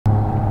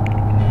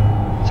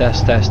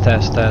Test, test,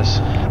 test,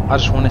 test. I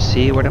just want to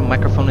see where the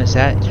microphone is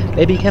at.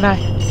 Baby, can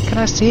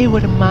I see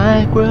where the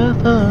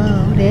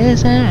microphone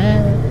is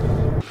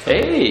at?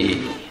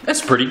 Hey, that's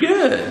pretty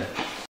good.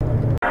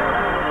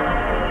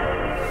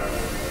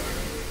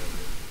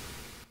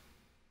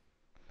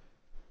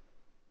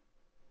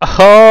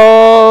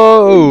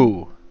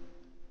 Oh!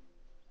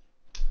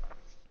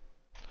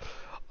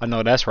 I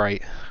know that's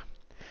right.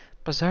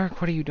 Berserk,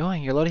 what are you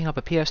doing? You're loading up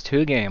a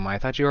PS2 game. I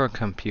thought you were on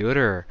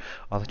computer.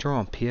 I thought you were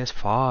on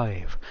PS5.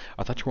 I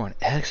thought you were on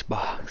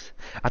Xbox.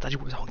 I thought you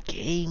was on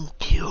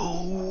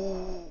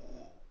GameCube.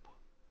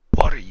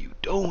 What are you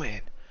doing?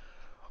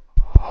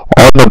 On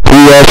the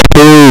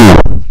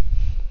PS2.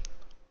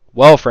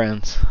 Well,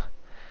 friends,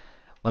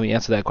 let me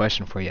answer that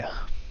question for you.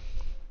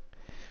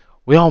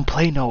 We don't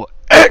play no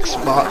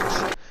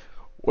Xbox.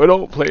 We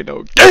don't play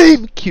no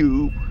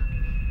GameCube.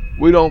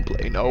 We don't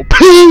play no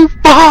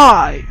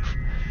P5.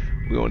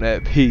 We on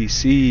that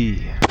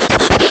PC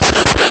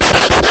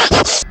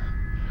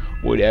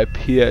with that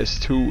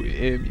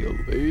PS2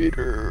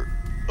 emulator.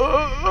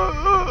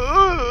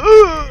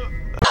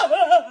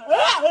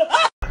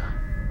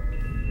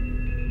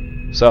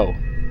 So,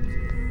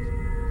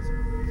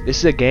 this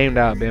is a game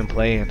that I've been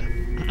playing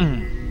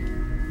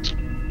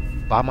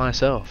by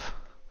myself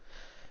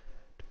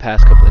the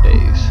past couple of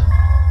days,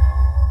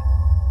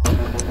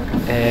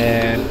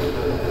 and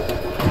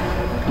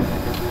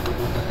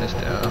that's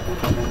down.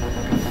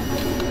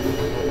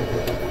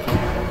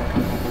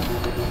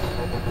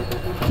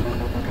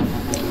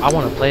 I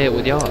want to play it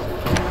with y'all.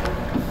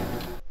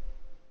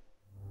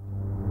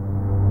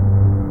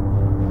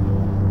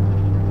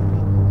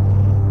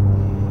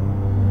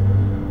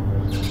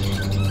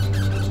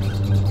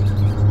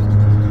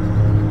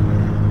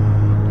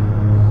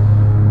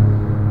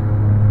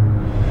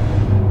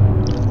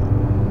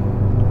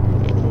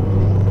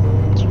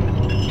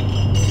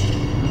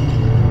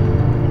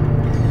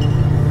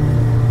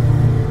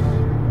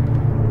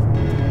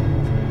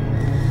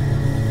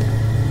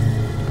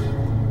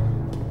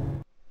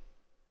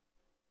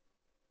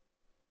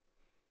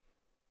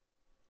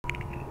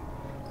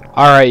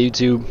 Alright,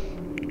 YouTube.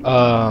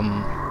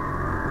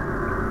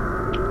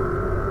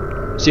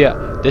 So yeah,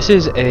 this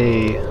is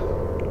a...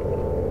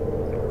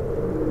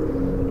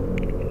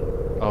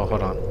 Oh,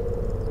 hold on.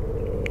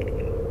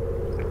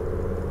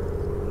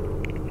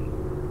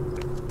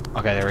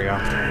 Okay, there we go.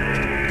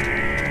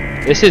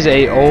 This is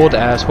a old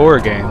ass horror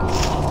game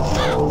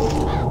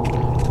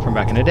from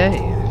back in the day,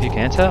 if you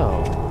can't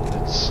tell.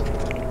 It's...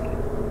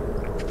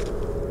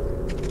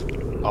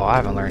 Oh, I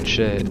haven't learned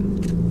shit.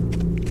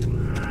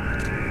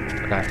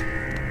 Okay.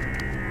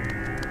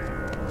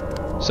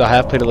 So I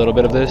have played a little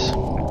bit of this.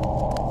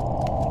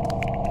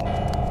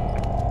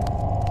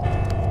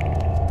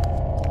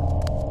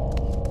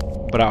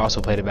 But I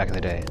also played it back in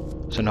the day.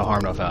 So no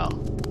harm, no foul.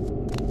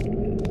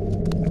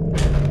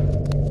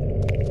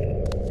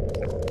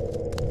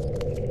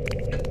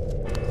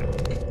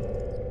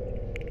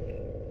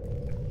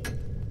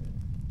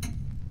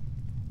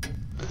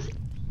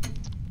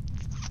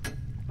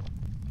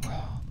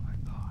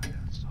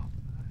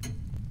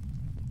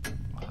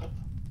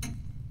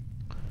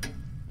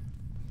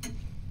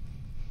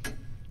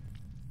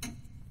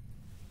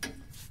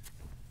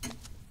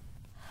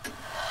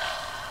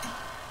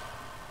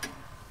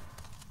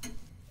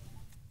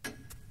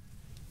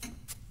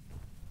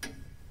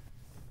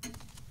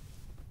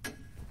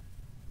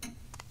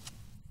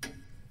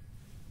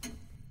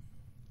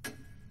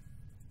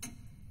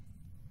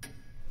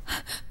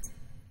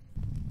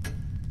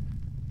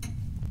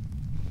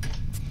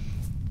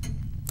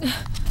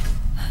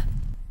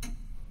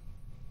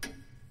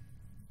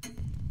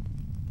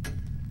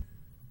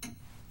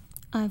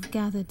 I've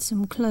gathered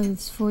some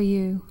clothes for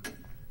you.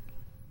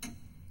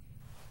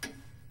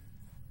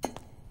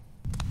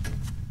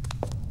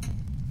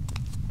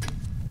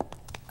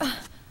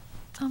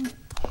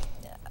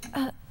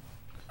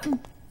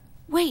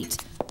 Wait!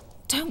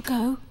 Don't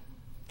go.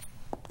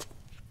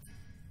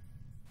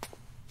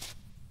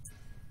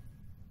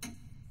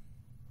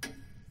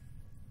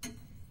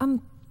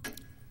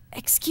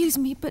 Excuse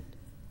me, but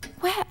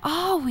where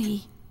are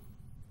we?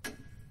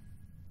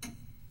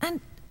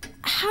 And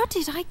how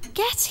did I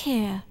get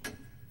here?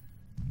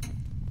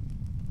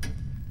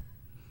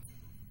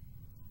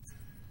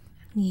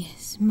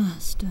 Yes,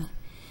 Master.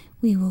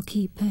 We will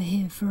keep her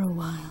here for a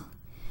while.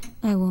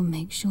 I will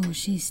make sure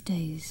she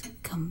stays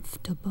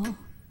comfortable.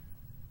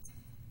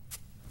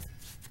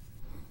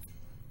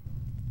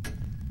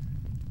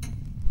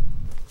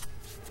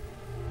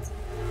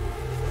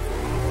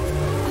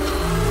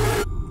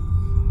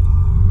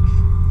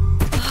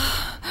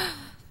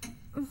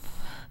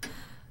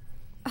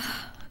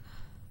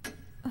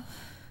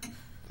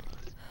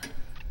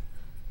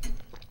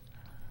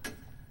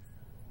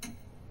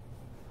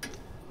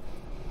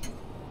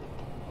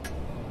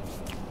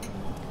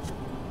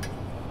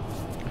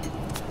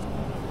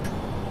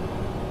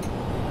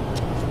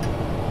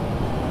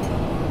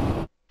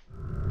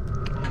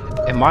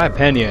 In my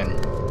opinion,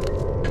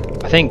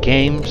 I think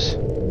games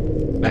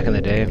back in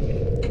the day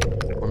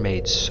were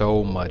made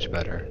so much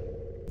better.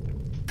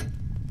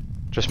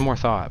 Just more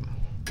thought.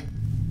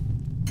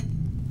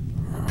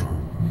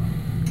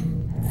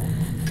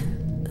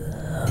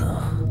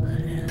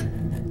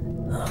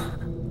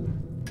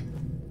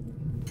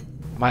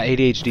 My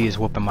ADHD is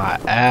whooping my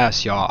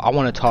ass, y'all. I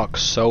want to talk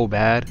so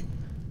bad,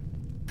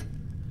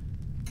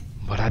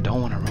 but I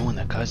don't want to ruin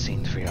the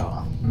cutscenes for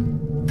y'all.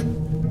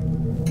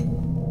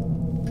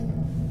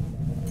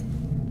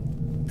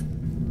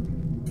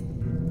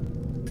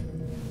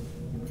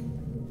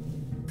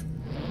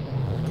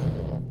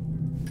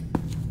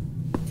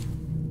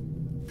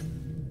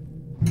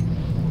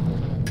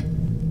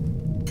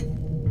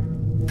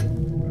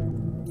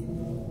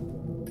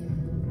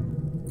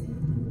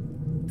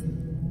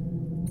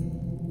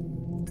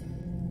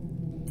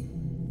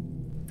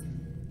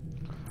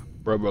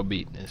 Bro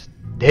beating his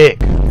dick.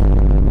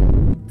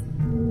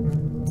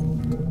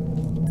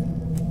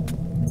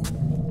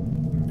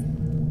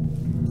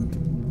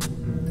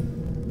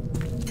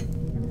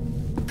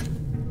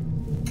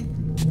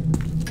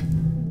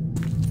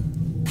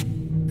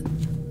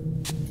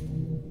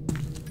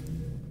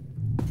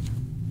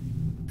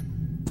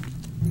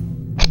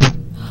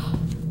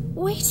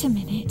 Wait a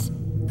minute.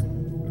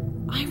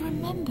 I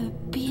remember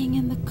being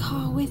in the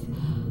car with...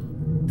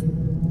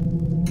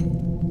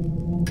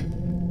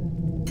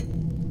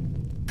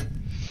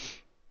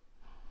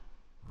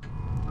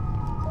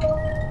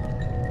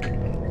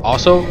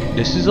 Also,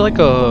 this is like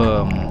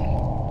a...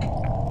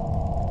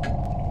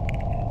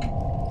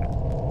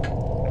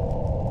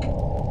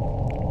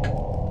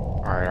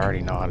 Alright, I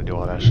already know how to do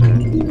all that shit.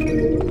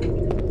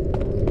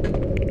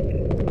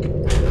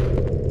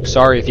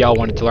 Sorry if y'all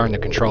wanted to learn the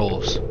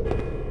controls.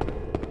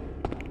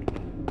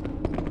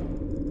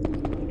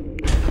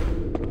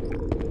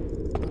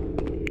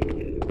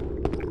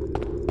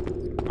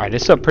 Alright,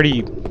 this is a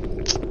pretty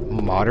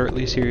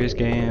moderately serious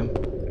game.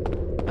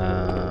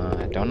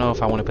 I don't know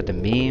if I want to put the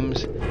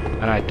memes,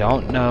 and I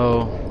don't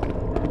know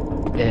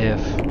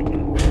if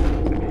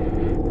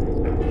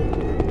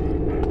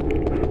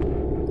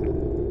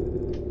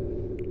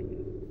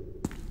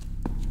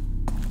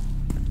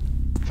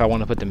I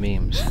want to put the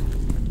memes.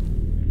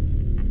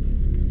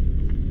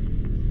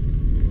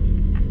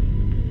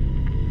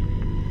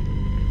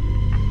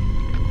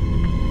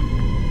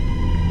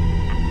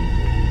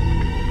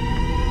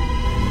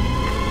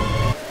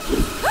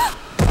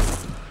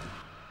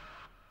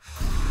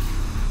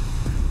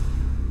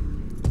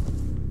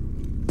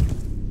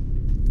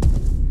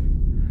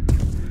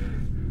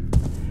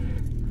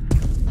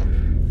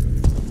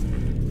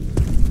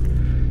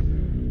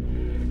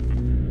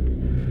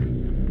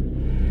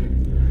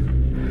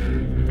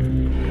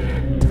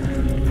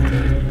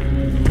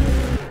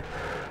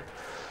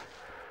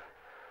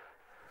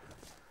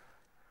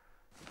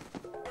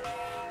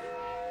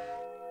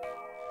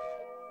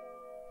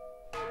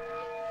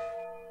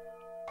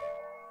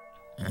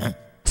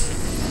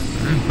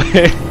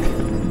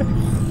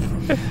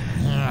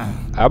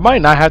 I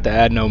might not have to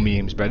add no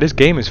memes, but this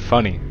game is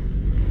funny.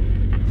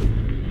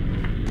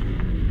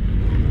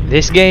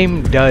 This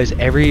game does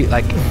every,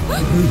 like,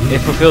 it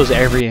fulfills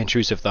every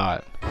intrusive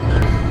thought.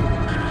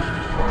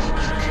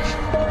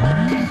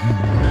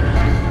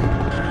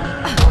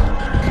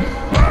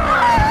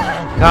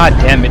 God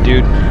damn it,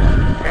 dude.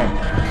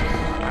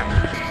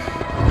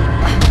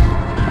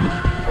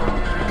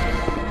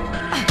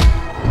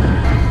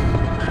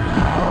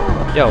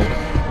 Yo.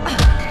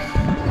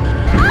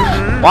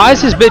 Why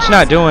is this bitch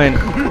not doing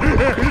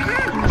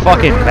a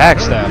fucking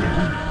backstab?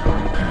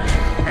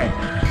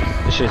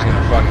 This shit's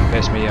gonna fucking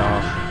piss me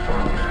off.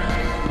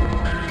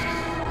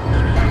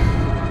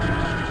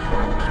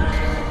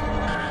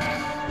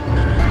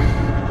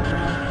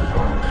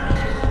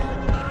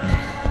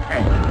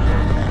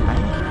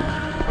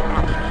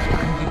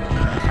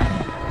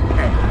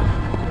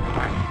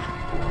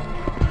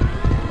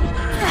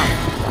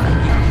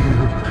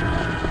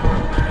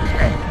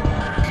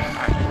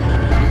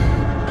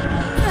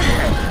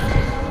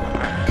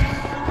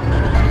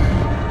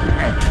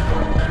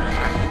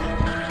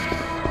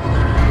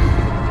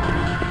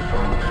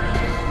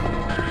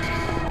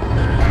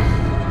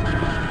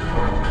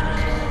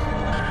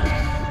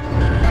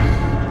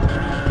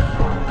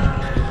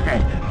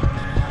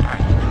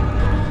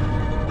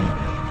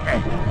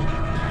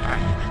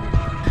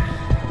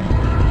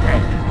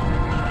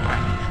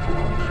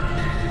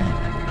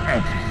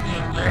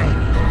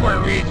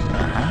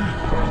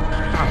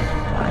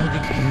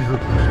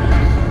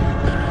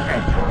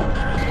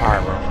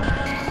 Alright, bro.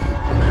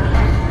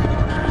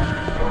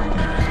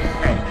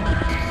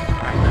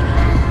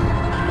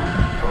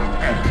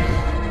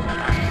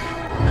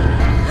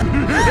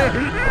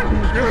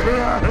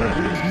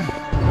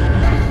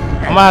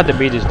 I'm gonna have to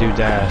beat this dude's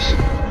ass.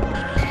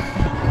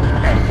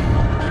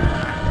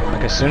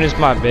 Like, as soon as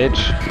my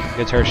bitch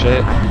gets her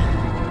shit.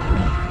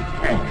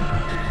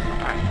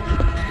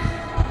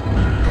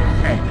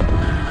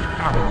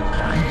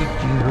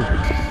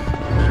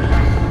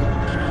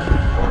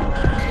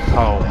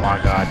 Oh my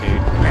god,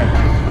 dude.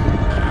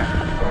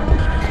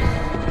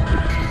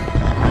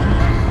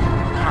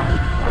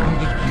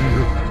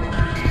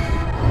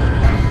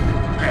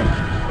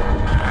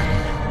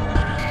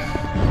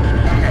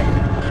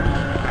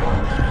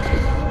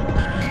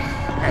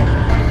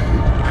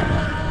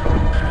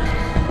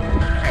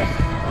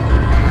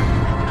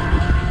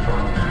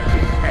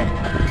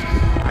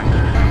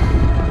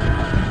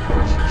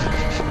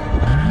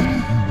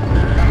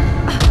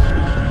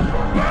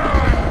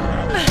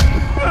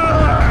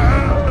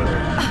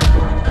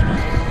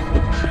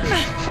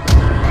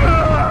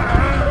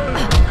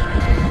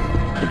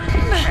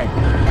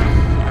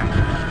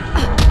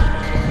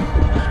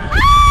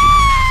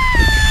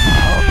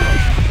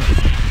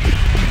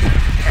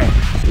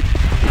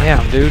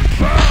 Damn, dude.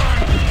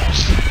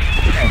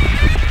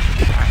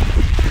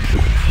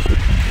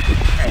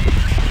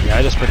 Yeah,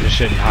 I just put this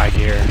shit in high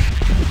gear.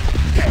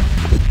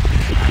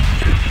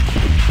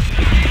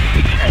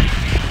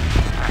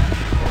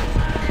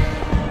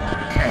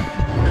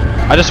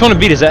 I just want to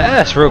beat his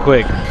ass real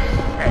quick.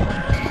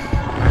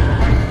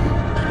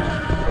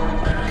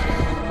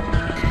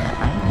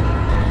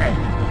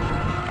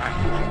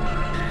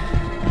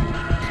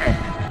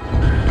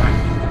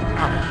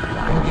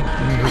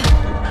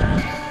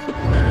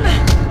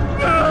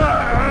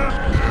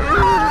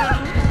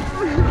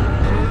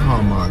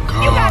 Oh my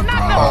god, bro.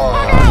 Oh,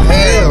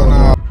 hell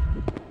no.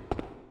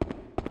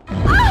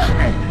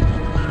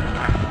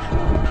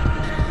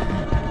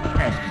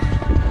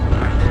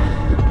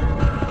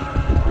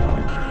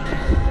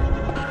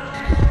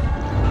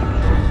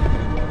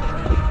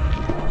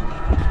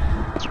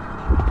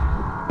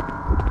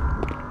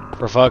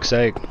 For fuck's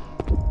sake.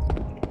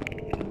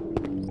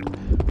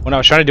 When I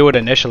was trying to do it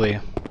initially,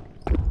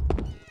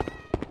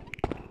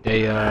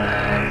 they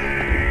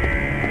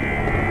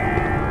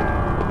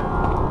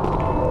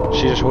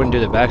she just wouldn't do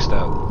the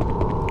backstep.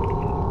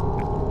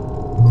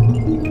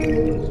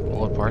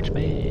 Old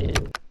parchment.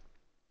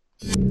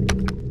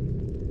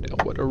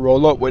 Don't wanna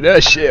roll up with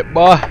that shit,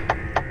 boy.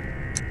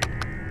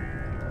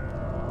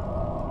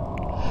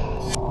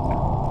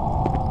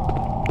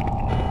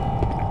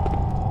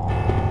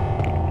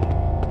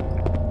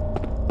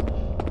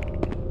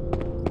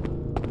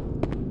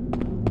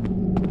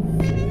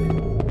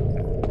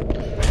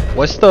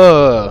 What's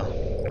the,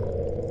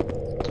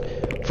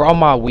 for all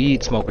my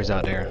weed smokers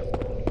out there,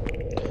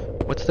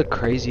 what's the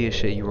craziest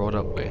shit you rolled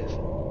up with?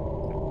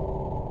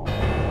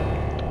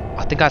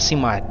 I think I seen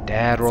my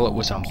dad roll up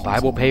with some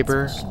Bible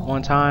paper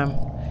one time.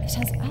 It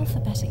has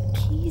alphabetic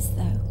keys,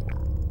 though.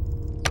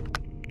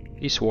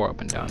 He swore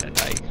up and down that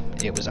like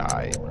it was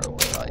alright, bro.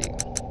 But like,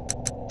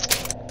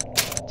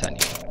 I'm telling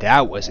you,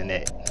 that wasn't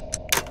it.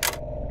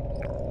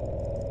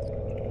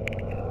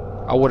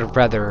 I would have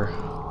rather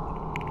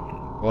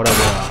rolled up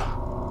with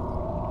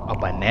a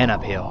banana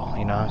peel,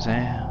 you know what I'm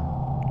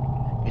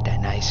saying? Get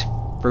that nice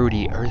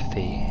fruity,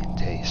 earthy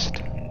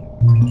taste.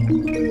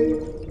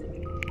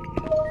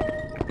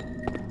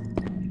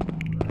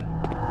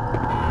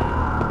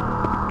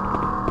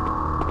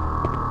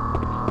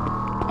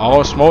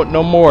 All smoke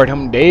no more,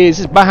 them days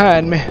is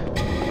behind me.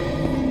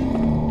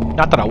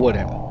 Not that I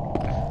wouldn't,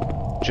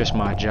 just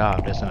my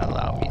job doesn't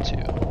allow me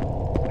to.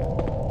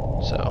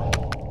 So,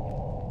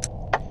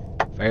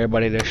 for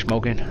everybody that's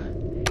smoking,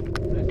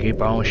 keep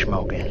on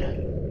smoking.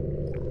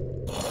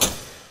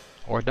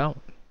 Or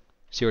don't.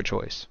 It's your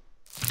choice.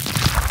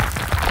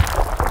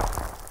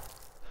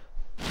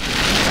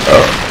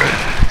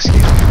 Excuse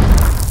me.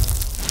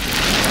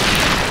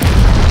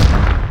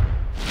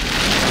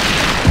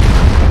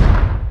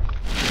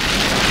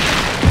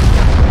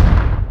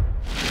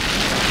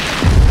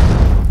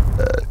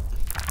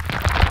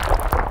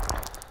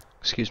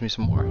 Excuse me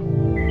some more.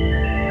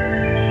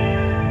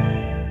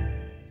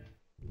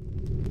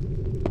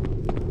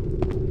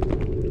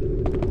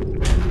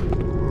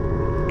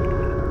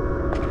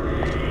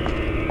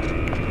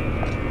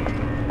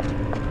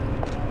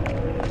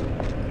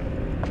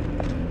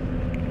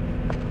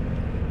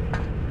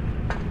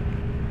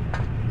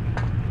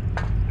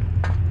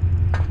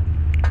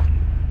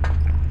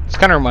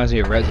 Kind of reminds me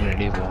of Resident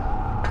Evil.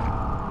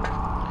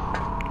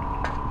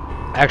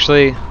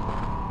 Actually,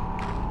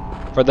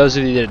 for those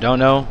of you that don't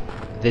know,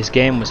 this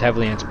game was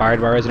heavily inspired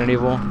by Resident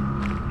Evil.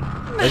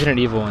 Resident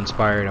Evil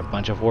inspired a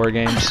bunch of horror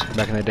games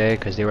back in the day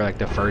because they were like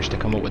the first to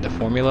come up with the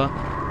formula.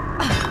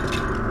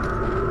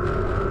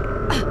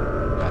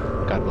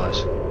 God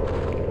bless.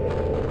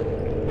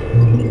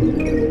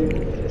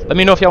 Let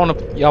me know if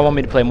y'all want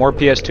me to play more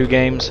PS2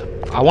 games.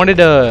 I wanted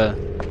to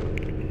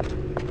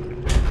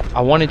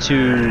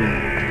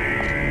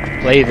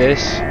play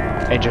this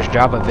and just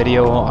drop a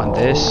video on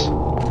this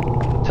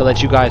to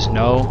let you guys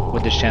know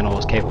what this channel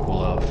is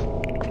capable of.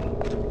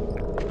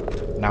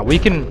 Now we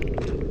can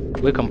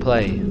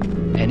play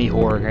any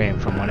horror game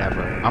from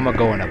whenever. I'm gonna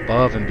go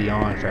above and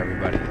beyond for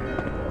everybody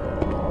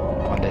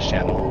on this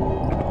channel.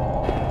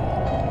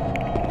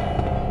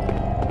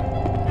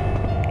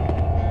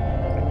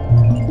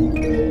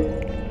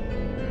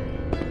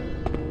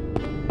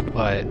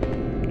 But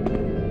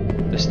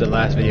this is the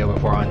last video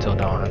before Until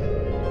Dawn.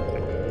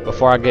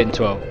 Before I get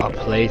into a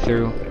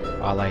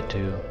playthrough, I like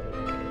to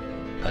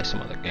play some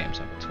other games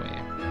in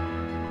between.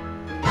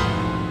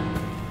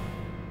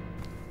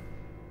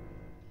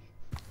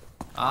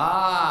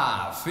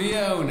 Ah,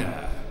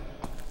 Fiona.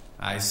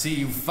 I see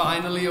you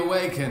finally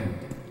awakened.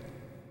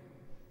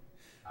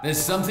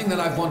 There's something that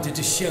I've wanted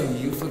to show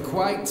you for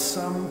quite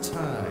some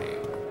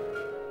time.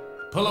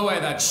 Pull away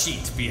that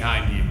sheet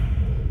behind you.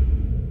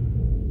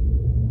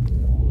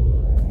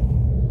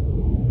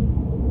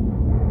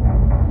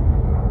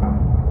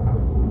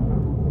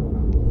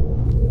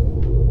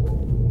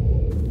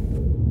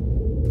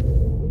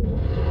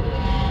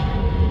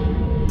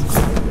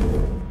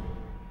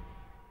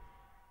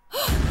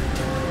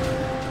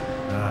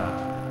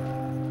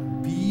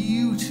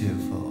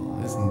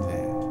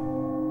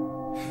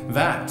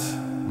 That,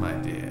 my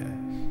dear,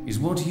 is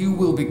what you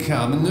will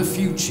become in the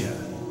future.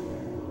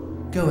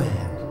 Go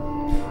ahead.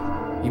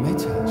 You may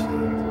touch it.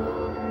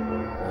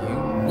 You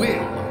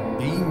will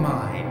be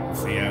mine,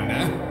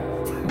 Fiona.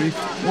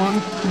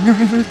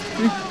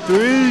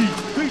 Three.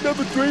 Pick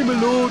number 3,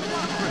 my lord.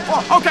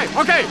 Oh, okay.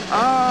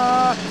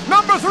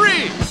 Number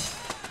 3.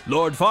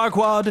 Lord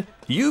Farquaad,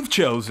 you've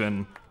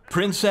chosen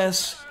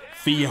Princess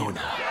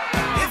Fiona.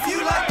 If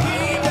you like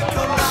pina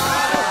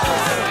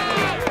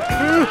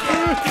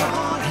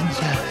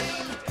Princess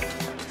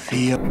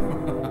Fiona.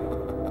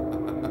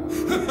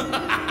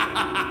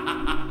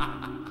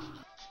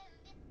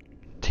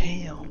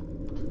 Damn.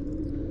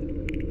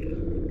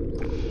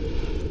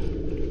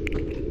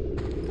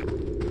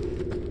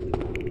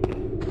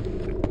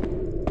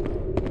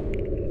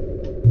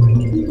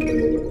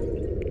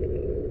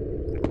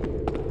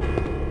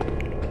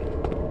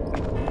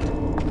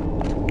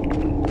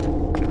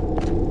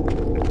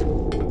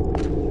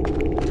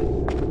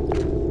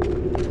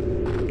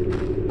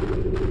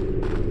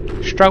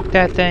 Stroke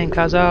that thing,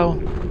 cuzzo.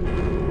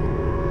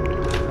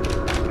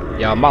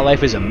 Yo, my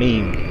life is a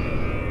meme.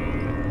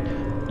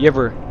 You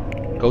ever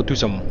go through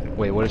some...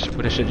 Wait, what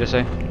did shit just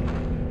say?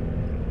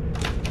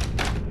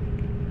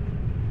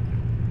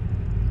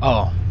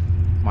 Oh,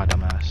 my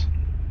dumbass.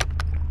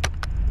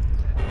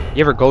 You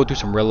ever go through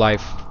some real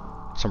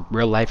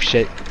life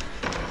shit,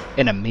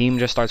 and a meme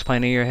just starts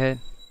playing in your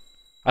head?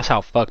 That's how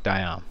fucked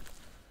I am.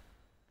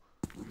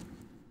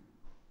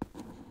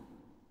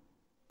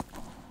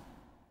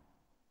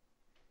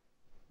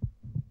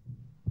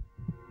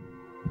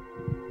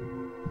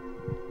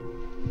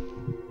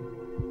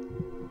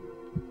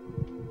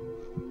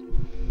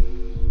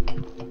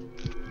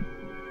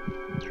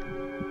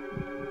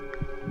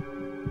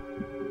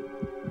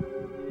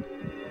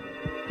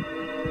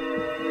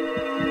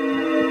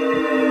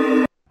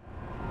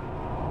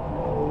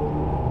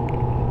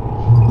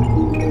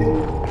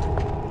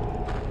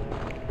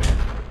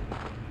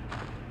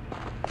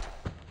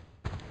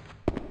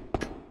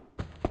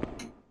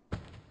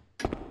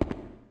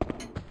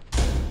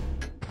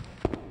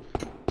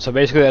 So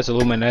basically that's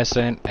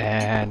luminescent,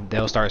 and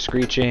they'll start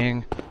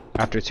screeching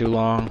after too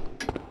long,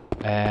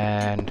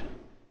 and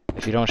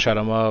if you don't shut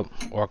them up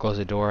or close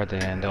the door,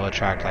 then they'll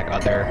attract like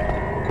other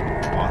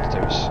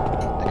monsters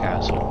to the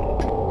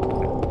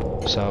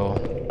castle. So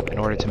in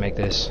order to make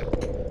this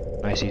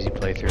nice easy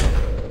playthrough,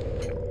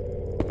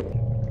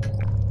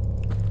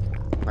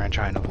 we're gonna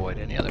try and avoid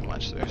any other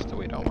monsters that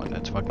we don't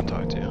want to fucking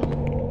talk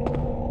to.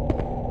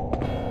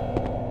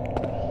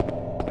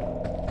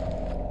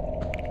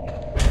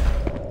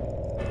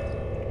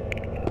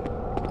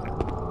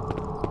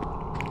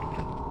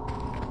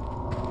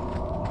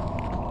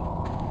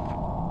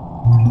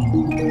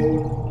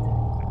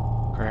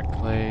 Correct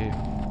plate.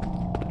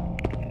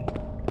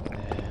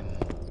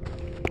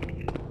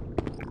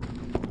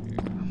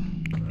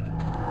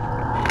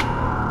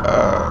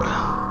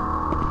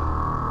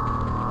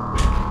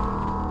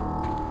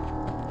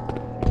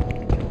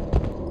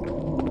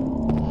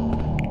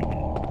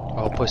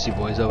 All pussy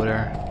boys over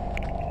there.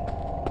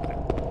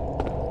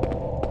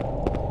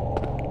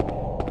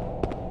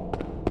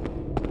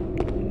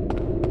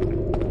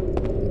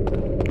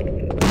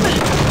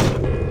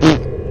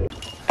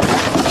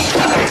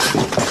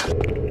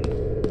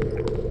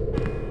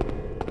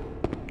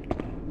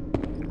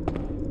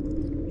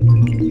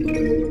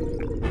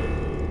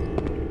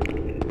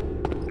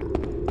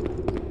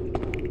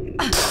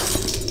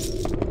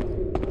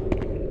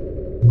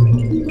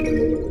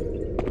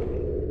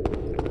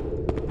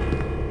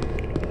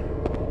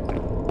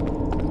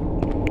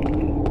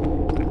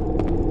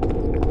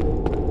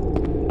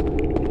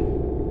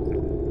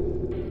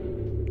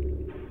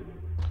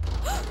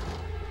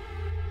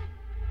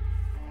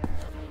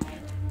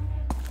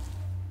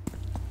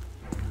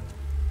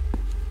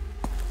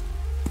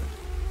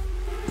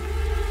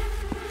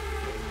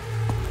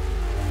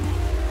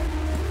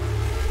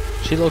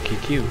 She low-key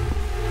cute.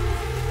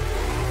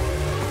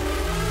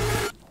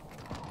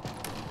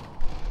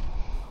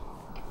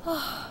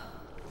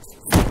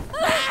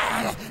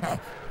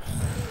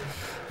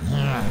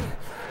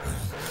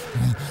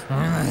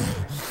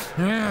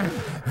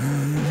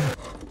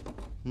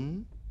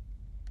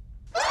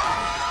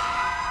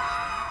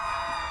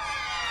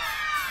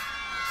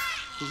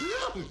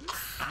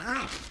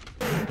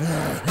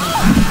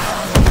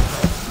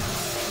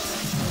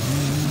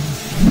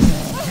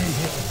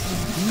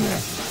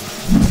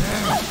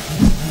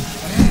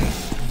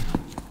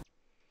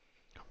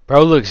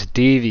 Bro looks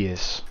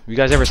devious. You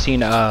guys ever seen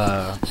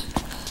The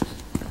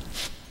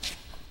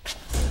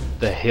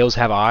Hills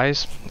Have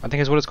Eyes? I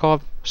think is what it's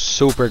called.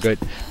 Super good.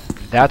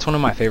 That's one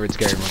of my favorite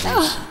scary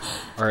movies.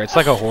 Or it's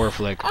like a horror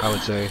flick, I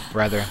would say,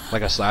 rather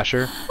like a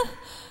slasher.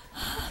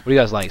 What do you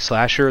guys like?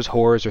 Slashers,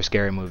 horrors, or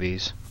scary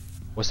movies?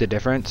 What's the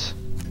difference?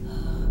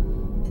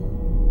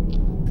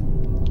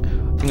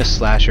 I think a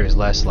slasher is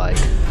less like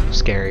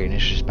scary and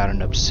it's just about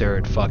an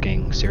absurd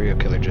fucking serial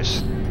killer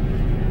just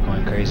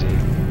going crazy.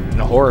 And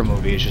a horror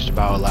movie is just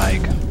about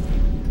like,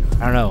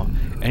 I don't know,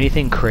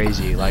 anything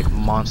crazy, like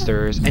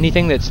monsters,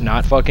 anything that's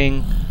not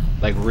fucking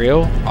like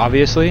real,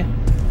 obviously,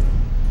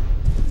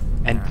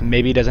 and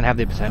maybe doesn't have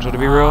the potential to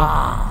be real.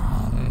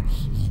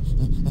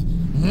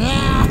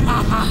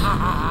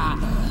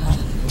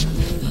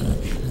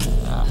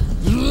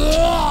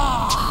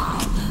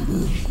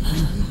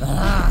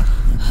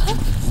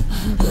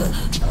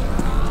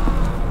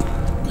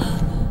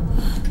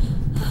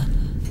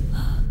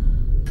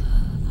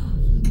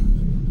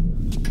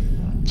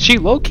 She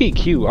low-key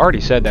cute, I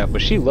already said that,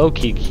 but she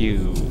low-key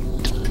cute.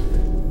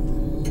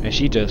 And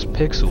she just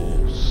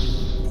pixels.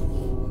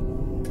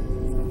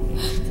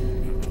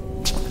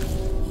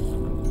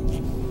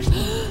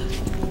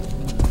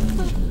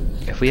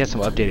 If we had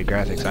some updated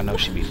graphics, I know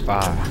she'd be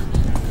fire.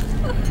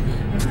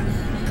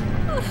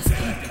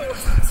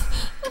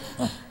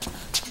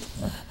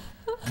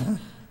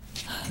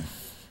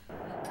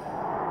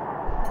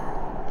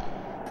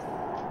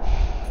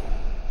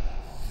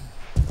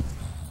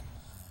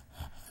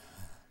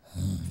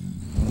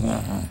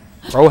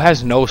 Bro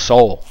has no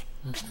soul.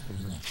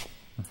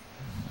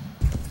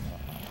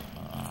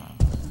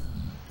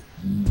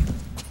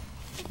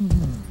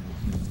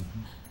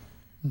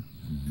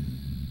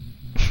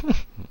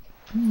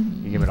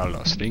 You give it a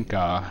little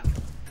stinker.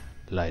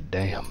 Like,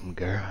 damn,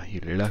 girl,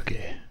 you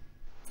lucky.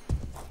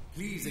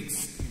 Please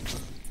excuse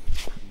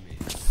me,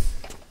 miss.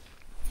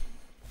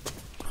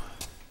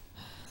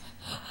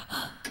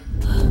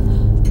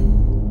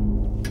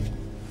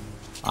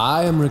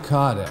 I am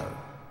Ricardo,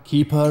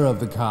 keeper of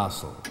the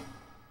castle.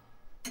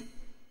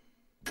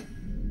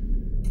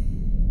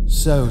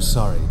 So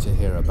sorry to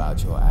hear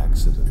about your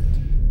accident.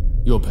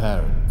 Your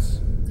parents.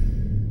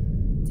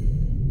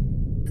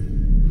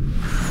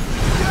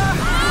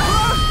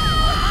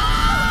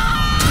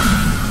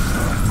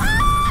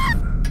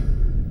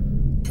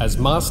 As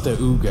Master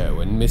Ugo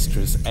and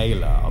Mistress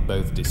Ayla are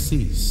both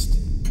deceased,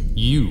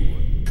 you,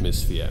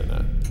 Miss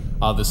Fiona,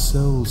 are the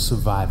sole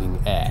surviving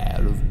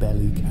heir of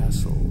Belly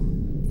Castle.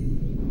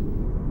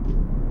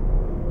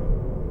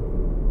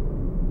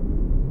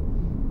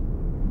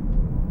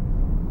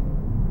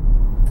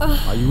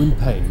 Are you in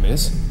pain,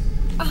 miss?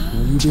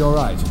 Will you be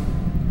alright?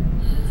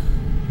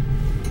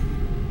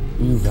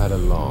 You've had a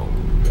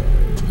long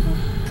day.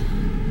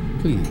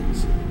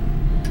 Please,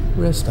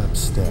 rest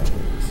upstairs.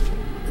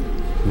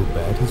 Your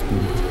bed has been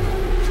prepared.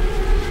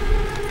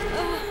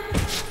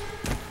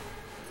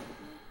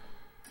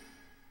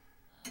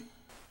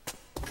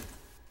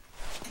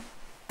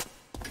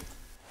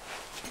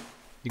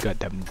 You got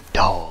them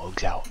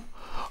dogs out.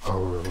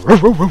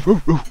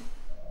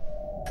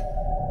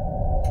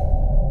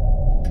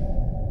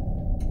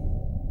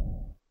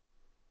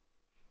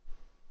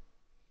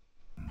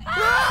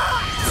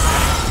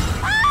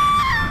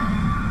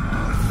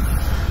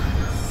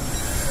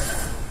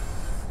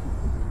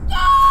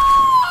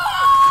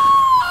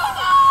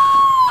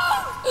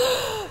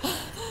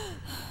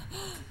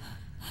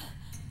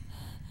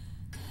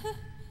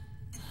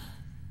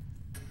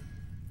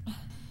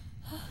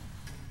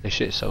 This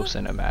shit is so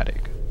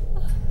cinematic.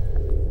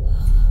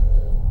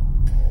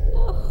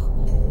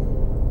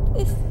 No,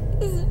 this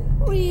isn't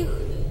real.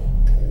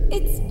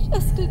 It's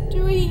just a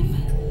dream.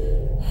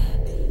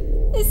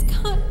 This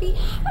can't be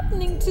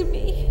happening to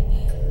me.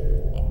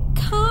 It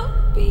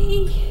can't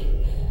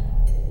be.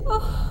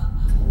 Oh.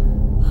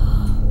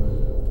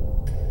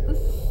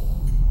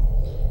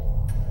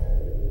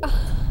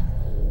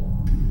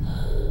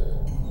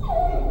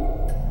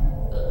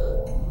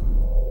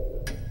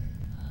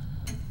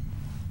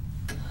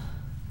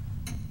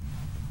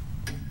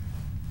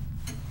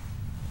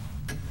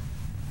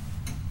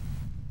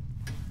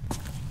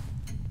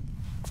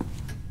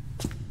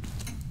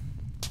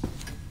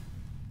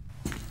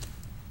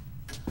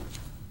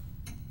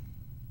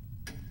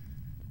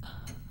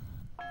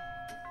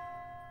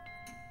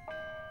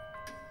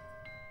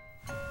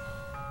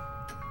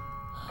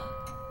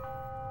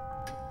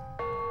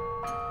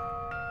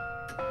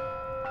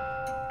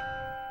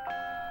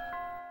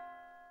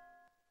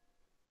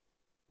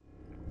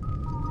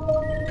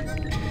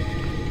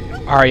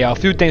 Alright, y'all, a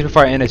few things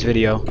before I end this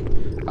video.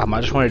 I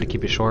just wanted to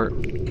keep it short.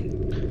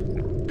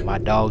 My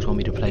dogs want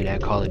me to play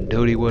that Call of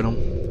Duty with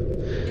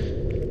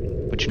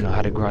them. But you know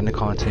how to grind the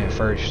content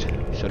first.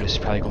 So this is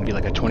probably going to be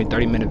like a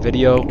 20-30 minute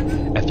video.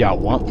 If y'all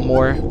want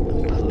more,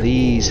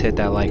 please hit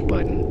that like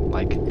button.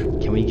 Like,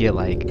 can we get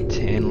like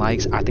 10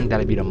 likes? I think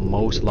that'd be the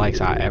most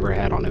likes I ever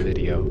had on a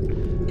video.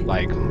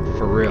 Like,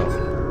 for real.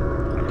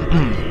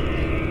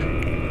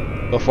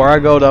 Before I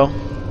go though,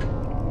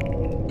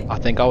 I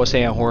think I was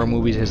saying horror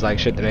movies is like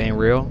shit that ain't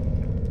real,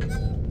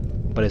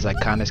 but it's like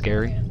kind of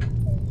scary.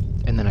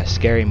 And then a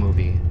scary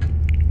movie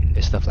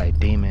is stuff like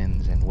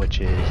demons and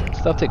witches and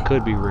stuff that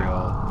could be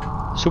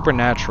real,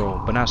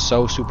 supernatural, but not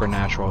so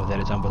supernatural that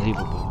it's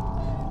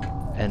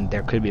unbelievable. And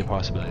there could be a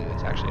possibility that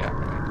it's actually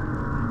happening.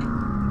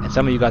 And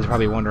some of you guys are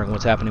probably wondering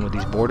what's happening with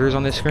these borders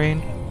on this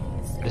screen.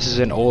 This is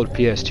an old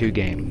PS2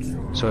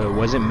 game, so it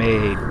wasn't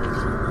made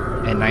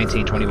in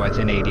 1920 by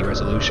 1080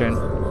 resolution.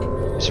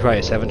 This is probably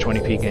a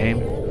 720p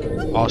game.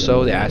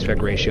 Also, the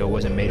aspect ratio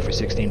wasn't made for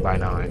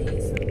 16:9.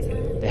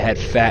 It had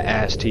fat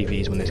ass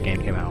TVs when this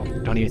game came out.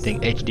 Don't even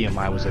think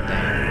HDMI was a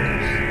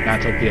thing.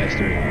 Not until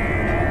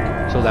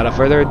PS3. So without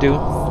further ado,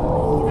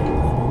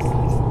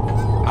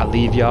 I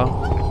leave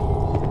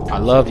y'all. I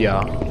love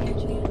y'all.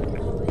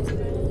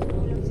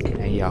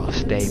 And y'all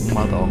stay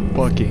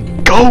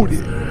motherfucking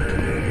goated.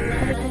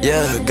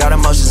 Yeah, got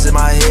emotions in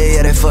my head,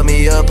 yeah, they fuck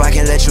me up, I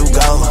can't let you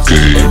go.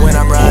 And when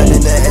I'm riding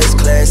in the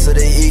S-Class or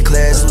the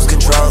E-Class, lose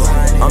control.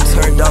 I'm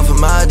turned off of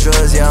my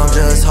drugs, yeah, I'm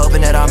just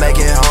hoping that I make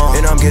it home.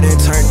 And I'm getting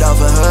turned off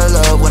of her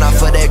love, when I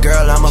fuck that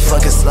girl, I'm a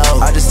fucking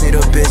slow. I just need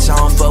a bitch,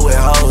 I don't fuck with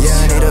hoes. Yeah,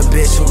 I need a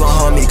bitch who gon'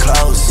 hold me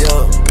close.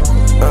 Yeah,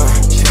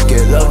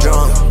 get love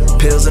drunk,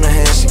 pills in her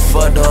hand, she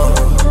fucked up.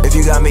 If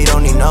you got me,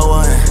 don't need no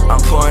one. I'm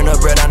pouring up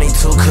bread, I need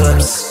 2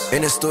 cups.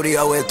 In the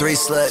studio with 3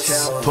 sluts,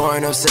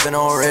 pouring up, sipping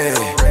on red.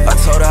 I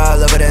told her I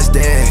love her, that's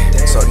dead,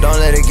 so don't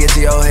let it get to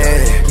your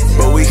head.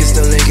 But we can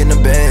still link in the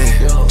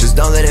bed, just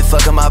don't let it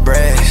fuck up my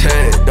bread.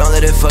 Don't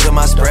let it fuck up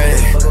my spread,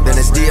 then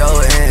it's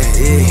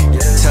D-O-N-E.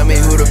 Tell me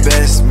who the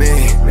best me,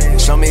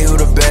 show me who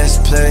the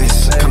best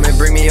place. Come and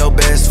bring me your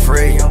best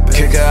freak,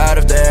 kick her out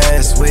of the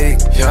ass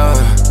week. Yeah,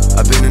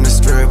 I've been in the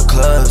strip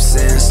club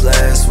since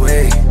last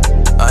week.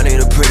 I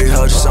need a pretty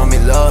hoe, just show me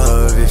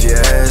love if you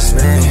ask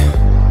me.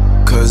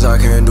 Cause I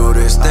can't do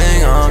this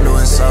thing I'm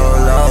doing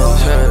solo.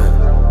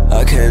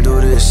 I can't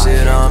do this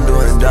shit I'm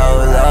doing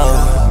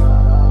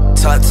dolo.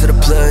 Talk to the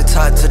plug,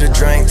 talk to the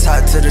drink,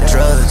 talk to the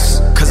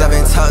drugs. Cause I've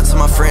been talk to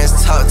my friends,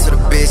 talk to the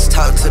bitch,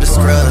 talk to the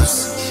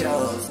scrubs.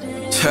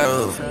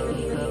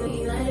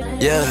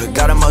 Yeah,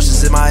 got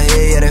emotions in my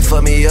head, yeah, they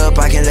fuck me up,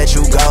 I can't let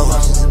you go.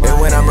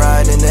 And when I'm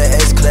riding in the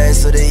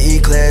S-Class or the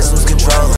E-Class, lose control.